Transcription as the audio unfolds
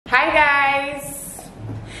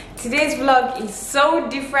Today's vlog is so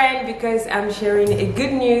different because I'm sharing a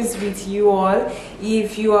good news with you all.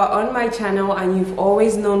 If you are on my channel and you've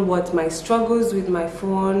always known what my struggles with my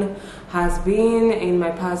phone has been in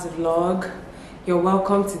my past vlog, you're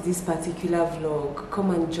welcome to this particular vlog.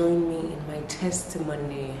 Come and join me in my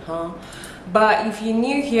testimony, But if you're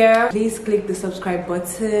new here, please click the subscribe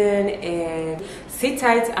button and sit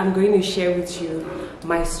tight. I'm going to share with you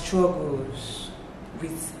my struggles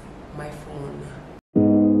with my phone.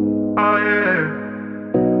 Oh yeah.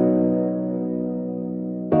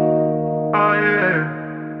 Oh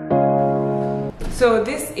yeah. So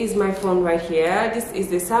this is my phone right here. This is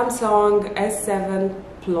the Samsung S7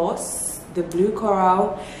 Plus, the blue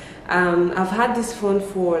coral. I've had this phone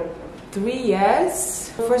for 3 years.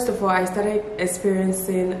 First of all, I started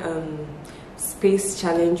experiencing space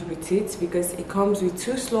challenge with it because it comes with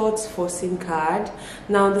 2 slots for SIM card.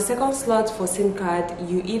 Now the second slot for SIM card,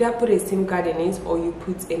 you either put a SIM card in it or you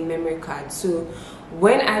put a memory card. So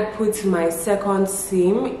when I put my second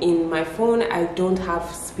SIM in my phone, I don't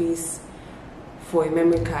have space for a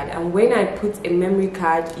memory card, and when I put a memory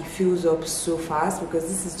card, it fills up so fast because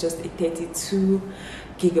this is just a 32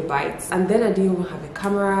 gigabytes. And then I didn't even have a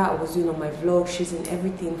camera. I was doing all my vlog, shooting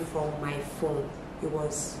everything from my phone. It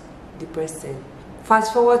was depressing.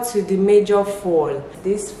 Fast forward to the major fall.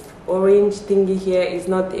 This orange thingy here is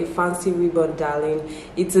not a fancy ribbon, darling.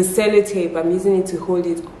 It's a sellotape. I'm using it to hold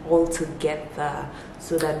it all together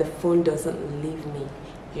so that the phone doesn't leave me,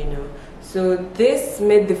 you know. So this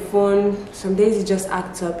made the phone, some days it just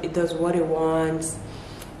acts up, it does what it wants.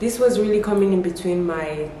 This was really coming in between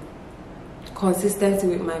my consistency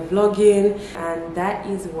with my vlogging, and that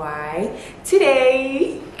is why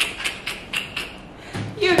today,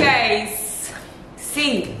 you guys,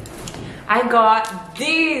 see, I got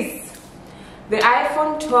this, the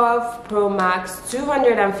iPhone 12 Pro Max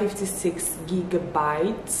 256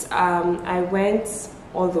 gigabytes. I went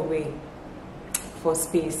all the way for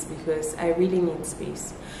space because I really need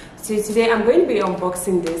space. So today I'm going to be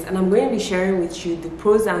unboxing this and I'm going to be sharing with you the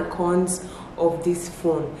pros and cons of this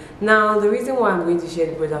phone. Now the reason why I'm going to share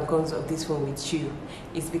the pros and cons of this phone with you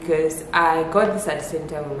is because I got this at the same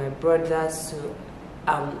time with my brother. So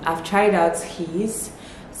I've tried out his,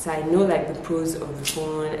 so I know like the pros of the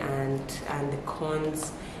phone and the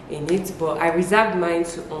cons in it, but I reserved mine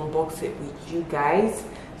to unbox it with you guys.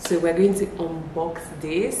 So we're going to unbox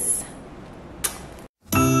this.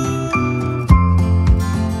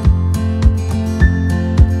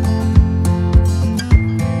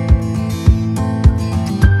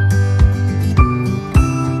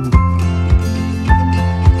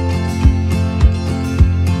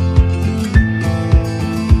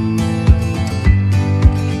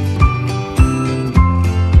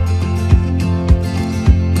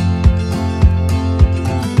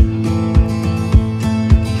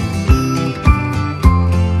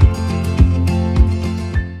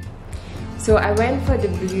 So I went for the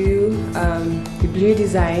blue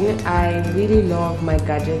design. I really love my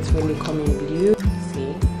gadgets when they come in blue.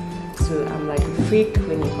 See, so I'm like a freak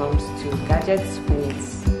when it comes to gadgets when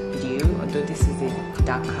it's blue. Although this is a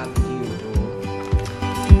darker blue though.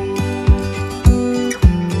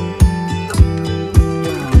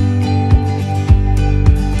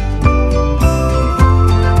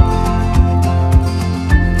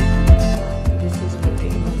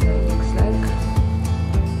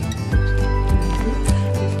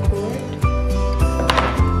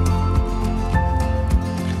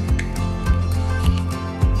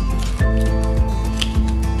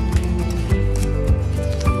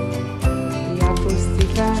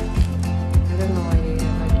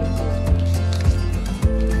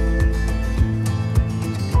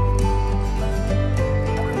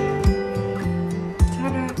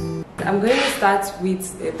 I'm going to start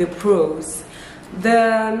with the pros.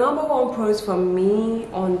 The number one pros for me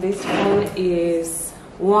on this phone is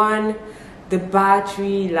one, the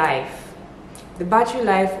battery life. The battery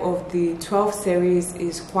life of the 12 series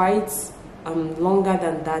is quite longer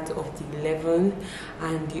than that of the 11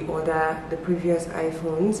 and the previous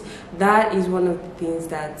iPhones. That is one of the things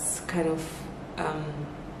that's kind of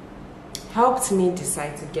helped me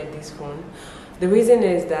decide to get this phone. The reason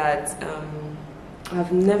is that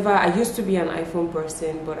I used to be an iPhone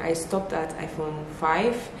person, but I stopped at iPhone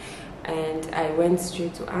 5 and I went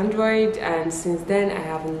straight to Android, and since then I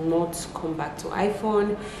have not come back to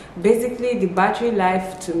iPhone. Basically, the battery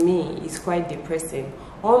life to me is quite depressing.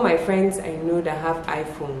 All my friends I know that have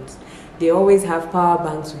iPhones, they always have power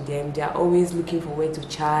banks with them. They are always looking for where to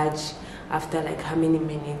charge after like how many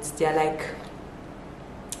minutes. They're like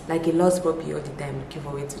like a lost puppy all the time, looking for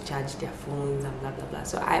a way to charge their phones and blah blah blah.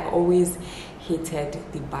 So I've always hated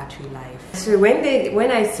the battery life. So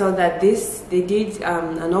when I saw that they did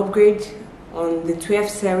an upgrade on the 12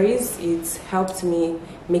 series, it helped me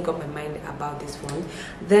make up my mind about this phone.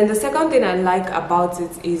 Then the second thing I like about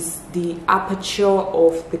it is the aperture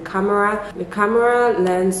of the camera. The camera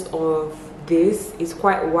lens of this is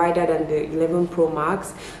quite wider than the 11 Pro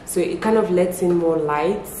Max, so it kind of lets in more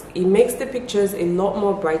light. It makes the pictures a lot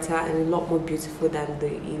more brighter and a lot more beautiful than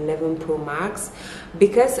the 11 Pro Max.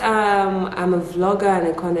 Because I'm a vlogger and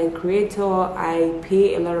a content creator, I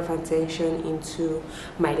pay a lot of attention into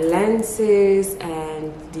my lenses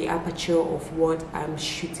and the aperture of what I'm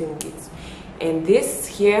shooting with, and this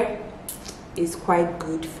here is quite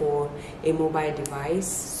good for a mobile device,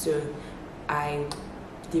 so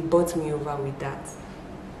they bought me over with that.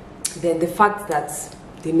 Then the fact that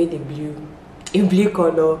they made a blue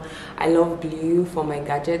color, I love blue for my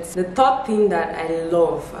gadgets. The third thing that I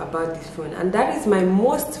love about this phone, and that is my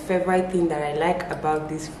most favorite thing that I like about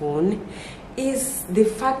this phone, is the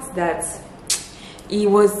fact that it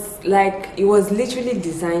was literally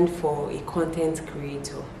designed for a content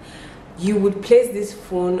creator. You would place this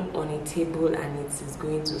phone on a table and it is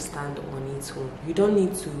going to stand on its own. You don't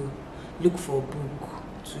need to look for a book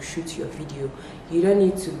to shoot your video. You don't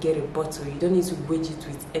need to get a bottle. You don't need to wedge it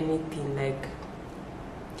with anything. Like,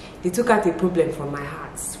 they took out a problem from my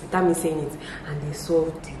heart without me saying it, and they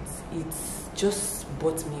solved it. It's just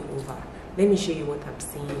bought me over. Let me show you what I'm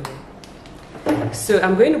saying here. So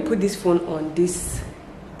I'm going to put this phone on this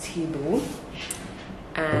table,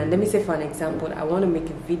 and let me say, for an example, I want to make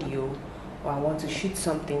a video or I want to shoot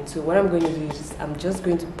something. So what I'm going to do is I'm just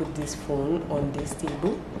going to put this phone on this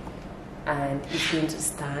table and it's going to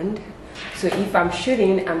stand. So if I'm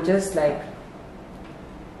shooting, I'm just like,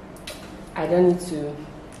 I don't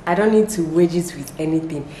need to wedge it with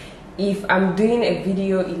anything. If I'm doing a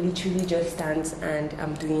video, it literally just stands and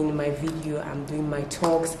I'm doing my video, I'm doing my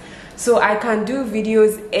talks. So I can do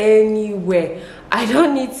videos anywhere. I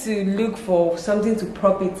don't need to look for something to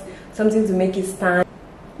prop it, something to make it stand.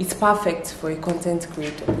 It's perfect for a content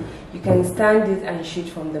creator. You can stand it and shoot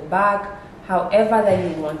from the back, however that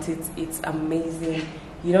you want it. It's amazing.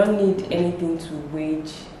 You don't need anything to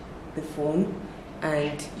wedge the phone,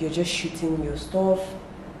 and you're just shooting your stuff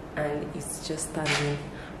and it's just standing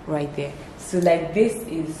right there. So like, this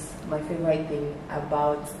is my favorite thing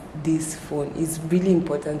about this phone. It's really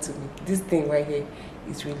important to me. This thing right here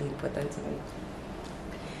is really important to me.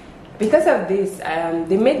 Because of this,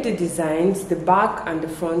 they made the designs, the back and the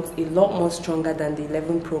front, a lot more stronger than the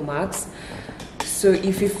 11 Pro Max. So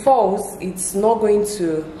if it falls, it's not going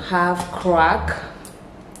to have crack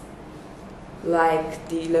like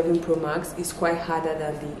the 11 Pro Max. It's quite harder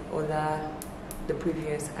than the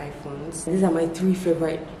previous iPhones. These are my three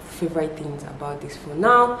favorite things about this phone.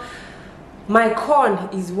 Now, my con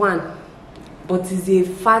is one, but it's a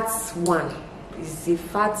fat one. It's a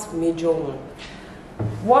fat major one.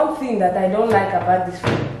 One thing that I don't like about this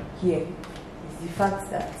phone here is the fact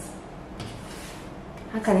that,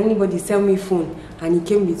 how can anybody sell me a phone and it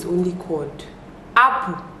came with only cord?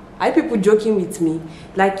 Apple, are people joking with me?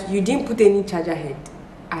 Like, you didn't put any charger head?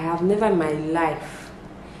 I have never in my life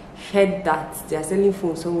heard that they are selling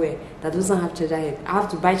phone somewhere that doesn't have charger head. I have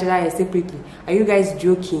to buy charger head separately. Are you guys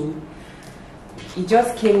joking? It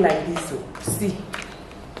just came like this. So see,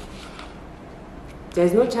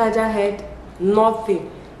 there's no charger head,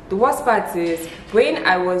 nothing. The worst part is, when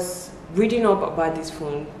I was reading up about this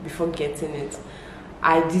phone before getting it,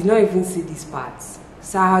 I did not even see these parts.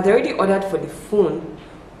 So I had already ordered for the phone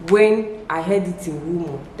when I heard it in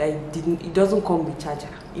rumor that it doesn't come with charger.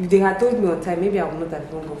 If they had told me on time, maybe I would not have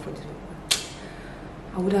even gone for this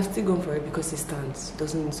one. I would have still gone for it because it stands. It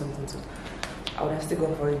doesn't mean something to. I would have still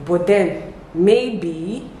gone for it. But then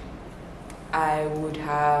maybe I would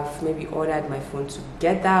have ordered my phone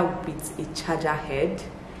together with a charger head.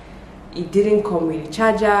 It didn't come with a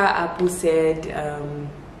charger. Apple said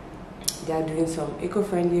they are doing some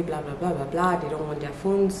eco-friendly blah blah blah blah blah. They don't want their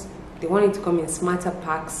phones, they want it to come in smarter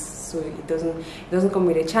packs, so it doesn't come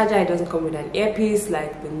with a charger, it doesn't come with an earpiece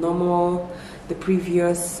like the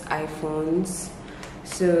previous iPhones.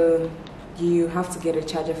 So you have to get a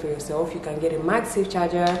charger for yourself. You can get a MagSafe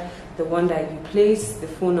charger, the one that you place the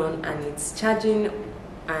phone on and it's charging,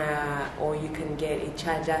 or you can get a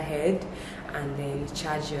charger head and then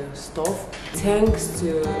charge your stuff. Thanks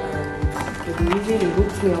to the reason they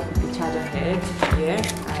hooked me up with the charger head. Yeah,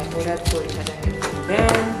 I ordered for a charger head from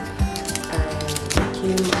them, and it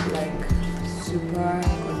came like super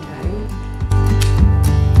on time.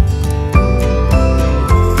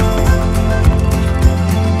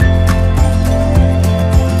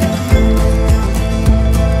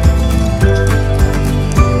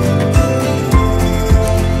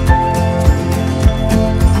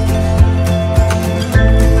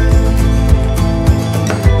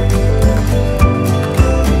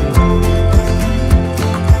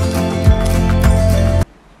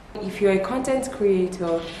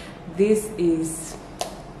 creator, this is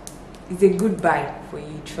a good buy for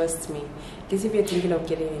you, trust me. Because if you're thinking of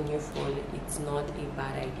getting a new phone, it's not a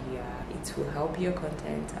bad idea. It will help your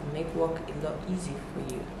content and make work a lot easier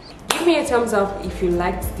for you. Give me a thumbs up if you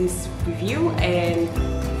liked this review, and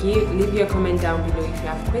leave your comment down below if you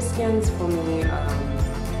have questions for me.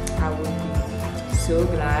 I will be so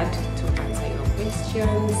glad to answer your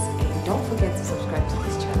questions. And don't forget to subscribe to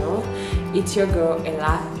this channel. It's your girl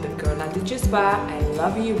Ella, the girl at the juice bar. I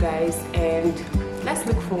love you guys, and let's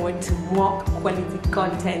look forward to more quality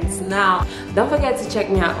content now. Don't forget to check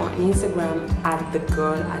me out on Instagram at the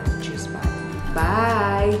girl at the juice bar.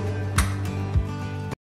 Bye.